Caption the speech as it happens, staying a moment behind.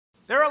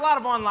There are a lot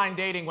of online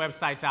dating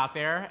websites out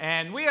there,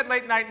 and we at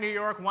Late Night New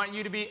York want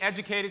you to be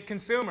educated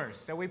consumers.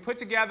 So we put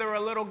together a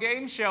little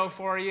game show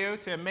for you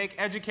to make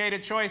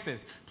educated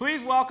choices.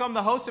 Please welcome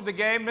the host of the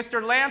game,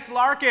 Mr. Lance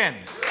Larkin.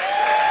 What's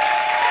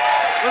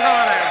going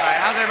on, everybody?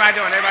 How's everybody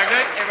doing? Everybody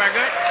good? Everybody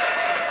good?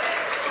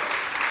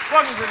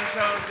 Welcome to the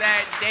show,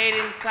 That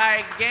Dating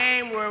Site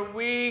Game, where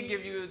we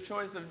give you a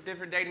choice of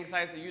different dating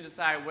sites and you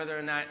decide whether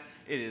or not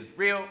it is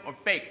real or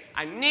fake.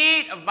 I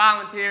need a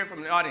volunteer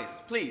from the audience.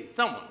 Please,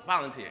 someone,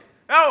 volunteer.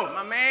 Oh,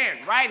 my man,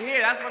 right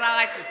here. That's what I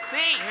like to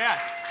see.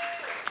 Yes.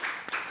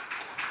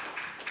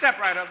 Step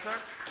right up, sir.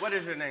 What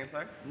is your name,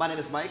 sir? My name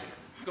is Mike.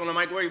 What's going on,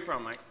 Mike? Where are you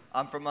from, Mike?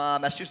 I'm from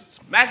Massachusetts.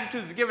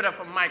 Massachusetts. Give it up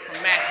for Mike from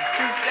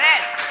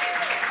Massachusetts.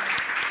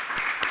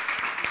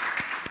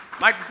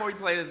 Mike, before you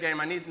play this game,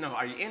 I need to know,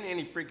 are you into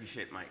any freaky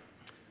shit, Mike?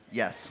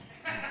 Yes.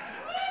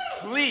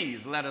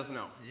 Please let us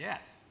know.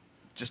 Yes.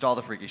 Just all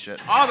the freaky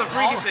shit. All the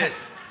freaky shit.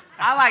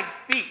 I like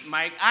feet,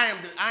 Mike.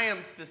 I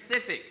am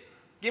specific.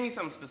 Give me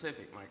something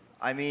specific, Mike.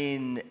 I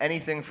mean,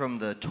 anything from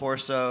the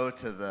torso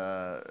to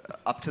the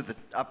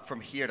up from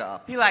here to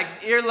up. He likes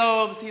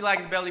earlobes. He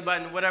likes belly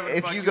button. Whatever.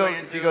 If you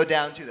go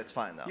down to, that's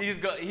fine though.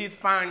 He's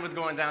fine with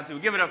going down to.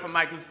 Give it up for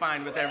Mike, who's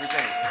fine with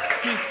everything.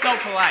 He's so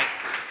polite.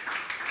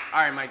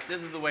 All right, Mike.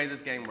 This is the way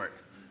this game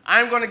works.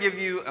 I'm going to give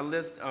you a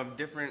list of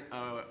different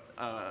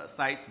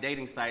sites,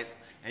 dating sites,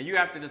 and you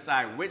have to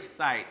decide which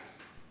site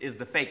is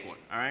the fake one.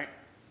 All right.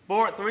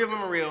 Three of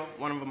them are real,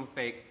 one of them are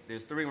fake.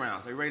 There's 3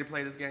 rounds. Are you ready to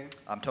play this game?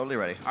 I'm totally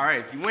ready. All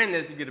right, if you win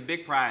this, you get a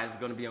big prize. It's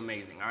going to be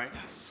amazing, all right?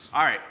 Yes.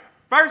 All right,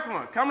 first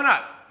one, coming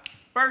up.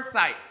 First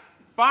site,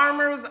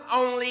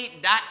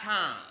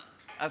 farmersonly.com,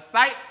 a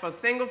site for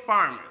single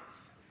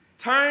farmers.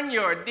 Turn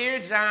your Dear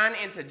John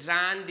into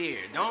John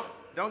Deere.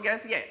 Don't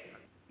guess yet.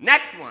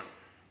 Next one,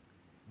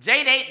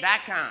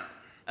 jdate.com,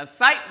 a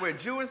site where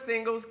Jewish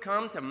singles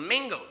come to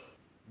mingle.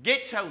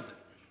 Get chosen.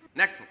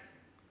 Next one,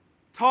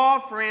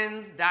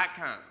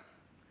 tallfriends.com.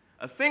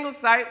 A single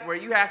site where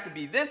you have to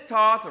be this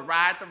tall to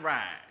ride the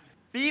ride.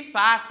 Fee,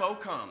 fi, fo,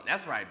 cum.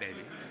 That's right,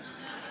 baby.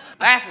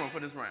 Last one for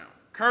this round.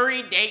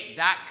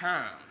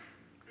 Currydate.com.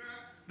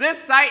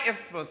 This site is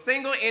for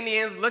single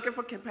Indians looking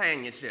for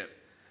companionship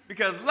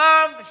because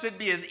love should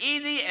be as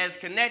easy as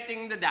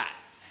connecting the dots.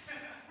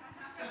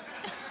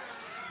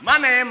 My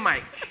man,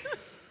 Mike.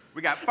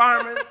 We got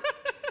farmers,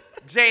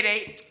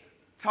 J-Date,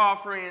 tall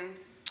friends,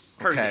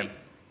 Currydate. Okay.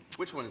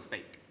 Which one is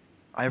fake?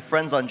 I have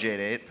friends on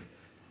J-Date.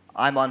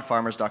 I'm on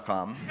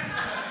farmers.com.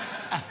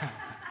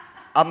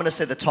 I'm gonna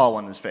say the tall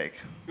one is fake.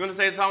 You wanna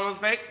say the tall one's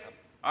fake?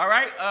 All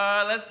right,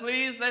 let's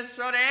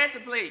show the answer,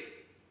 please.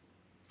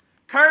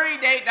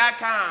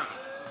 Currydate.com.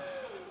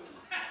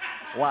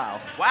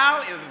 Wow.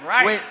 Wow is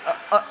right. Wait,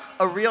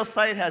 a real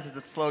site has as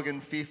its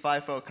slogan, fee, fi,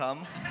 fo,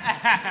 cum?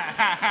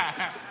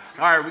 All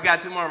right, we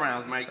got 2 more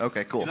rounds, Mike.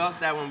 Okay, cool. You lost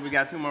that one, we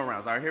got 2 more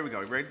rounds. All right, here we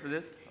go. You ready for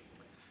this?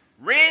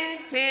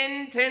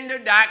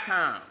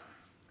 RenTinTinder.com.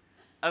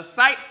 A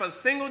site for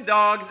single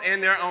dogs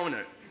and their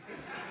owners.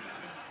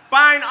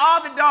 Find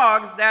all the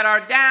dogs that are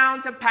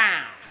down to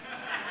pound.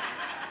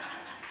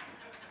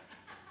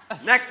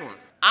 Next one,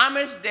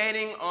 Amish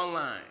Dating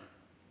Online.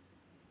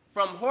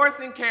 From horse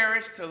and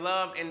carriage to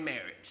love and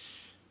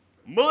marriage.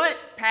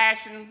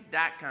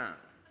 MulletPassions.com.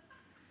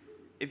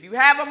 If you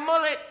have a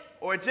mullet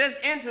or just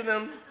into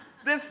them,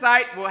 this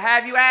site will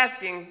have you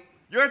asking,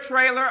 your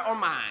trailer or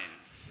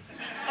mine's.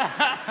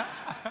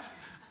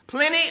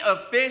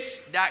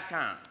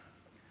 PlentyOfFish.com.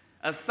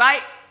 A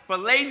site for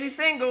lazy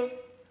singles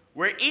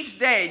where each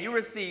day you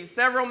receive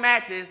several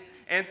matches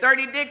and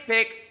 30 dick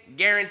pics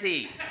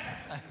guaranteed.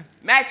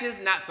 Matches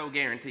not so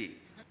guaranteed.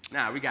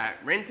 Now we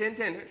got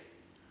RenTinTinder,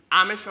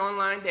 Amish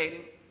Online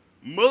Dating,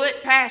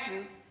 Mullet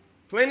Passions,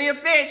 Plenty of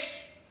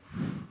Fish.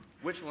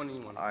 Which one do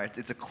you want? All right,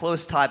 it's a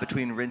close tie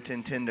between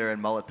RenTinTinder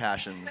and Mullet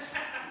Passions.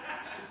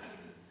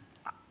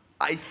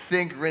 I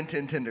think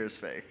RenTinTinder is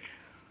fake.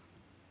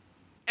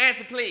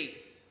 Answer, please.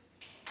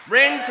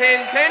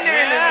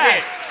 RenTinTinder in the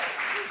fish.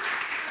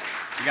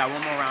 You got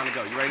 1 more round to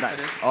go. You ready for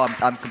this? Oh,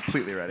 I'm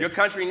completely ready. Your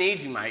country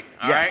needs you, Mike.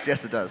 All right?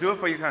 Yes, it does. Do it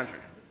for your country.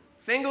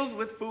 Singles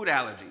with food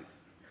allergies.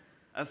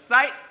 A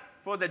site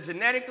for the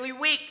genetically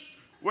weak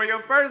where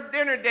your first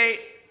dinner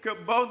date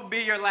could both be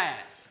your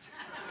last.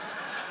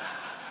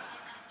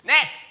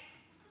 Next,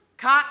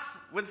 Cox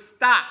with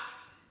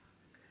Stocks.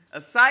 A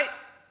site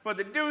for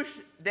the douche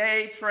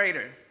day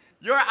trader.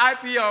 Your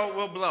IPO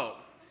will blow.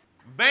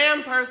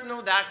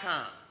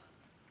 BamPersonal.com.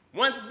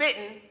 Once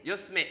bitten, you're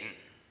smitten.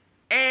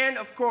 And,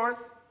 of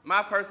course,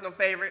 my personal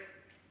favorite,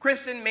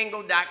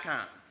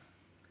 ChristianMingle.com.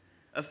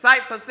 A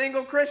site for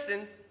single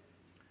Christians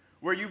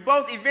where you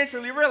both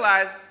eventually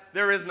realize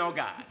there is no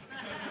God.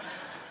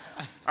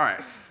 All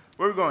right,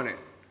 where are we going in?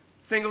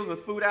 Singles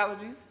with food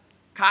allergies,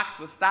 Cox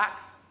with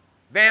Stocks,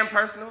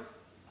 BamPersonals,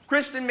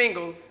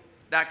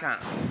 ChristianMingles.com.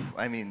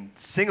 I mean,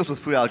 singles with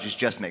food allergies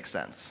just make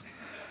sense.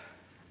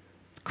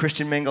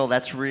 Christian Mingle,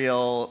 that's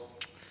real.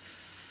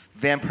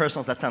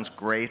 BamPersonals, that sounds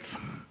great.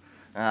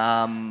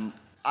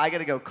 I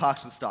gotta go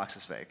Cox with Stocks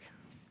is fake.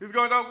 Who's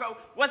gonna go?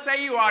 What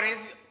say you,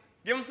 audience?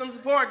 Give them some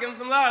support, give them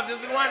some love. This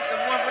is one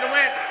for the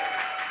win.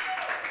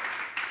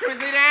 Let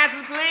me see the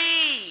answers,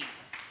 please.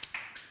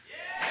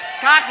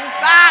 Yes. Cox and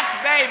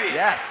Stocks, baby.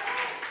 Yes.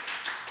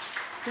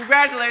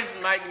 Congratulations,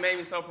 Mike. You made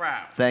me so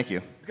proud. Thank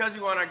you. Because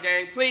you won our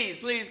game, please,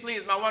 please,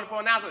 please, my wonderful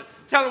announcer,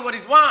 tell him what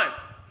he's won.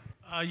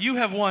 You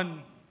have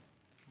won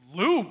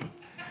lube.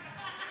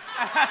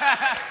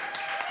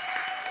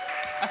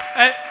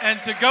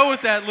 and to go with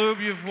that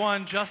lube, you've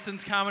won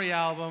Justin's comedy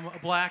album,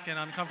 Black and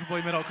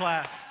Uncomfortably Middle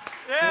Class.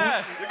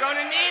 Yes. You're going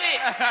to need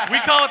it. We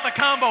call it the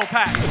combo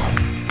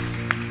pack.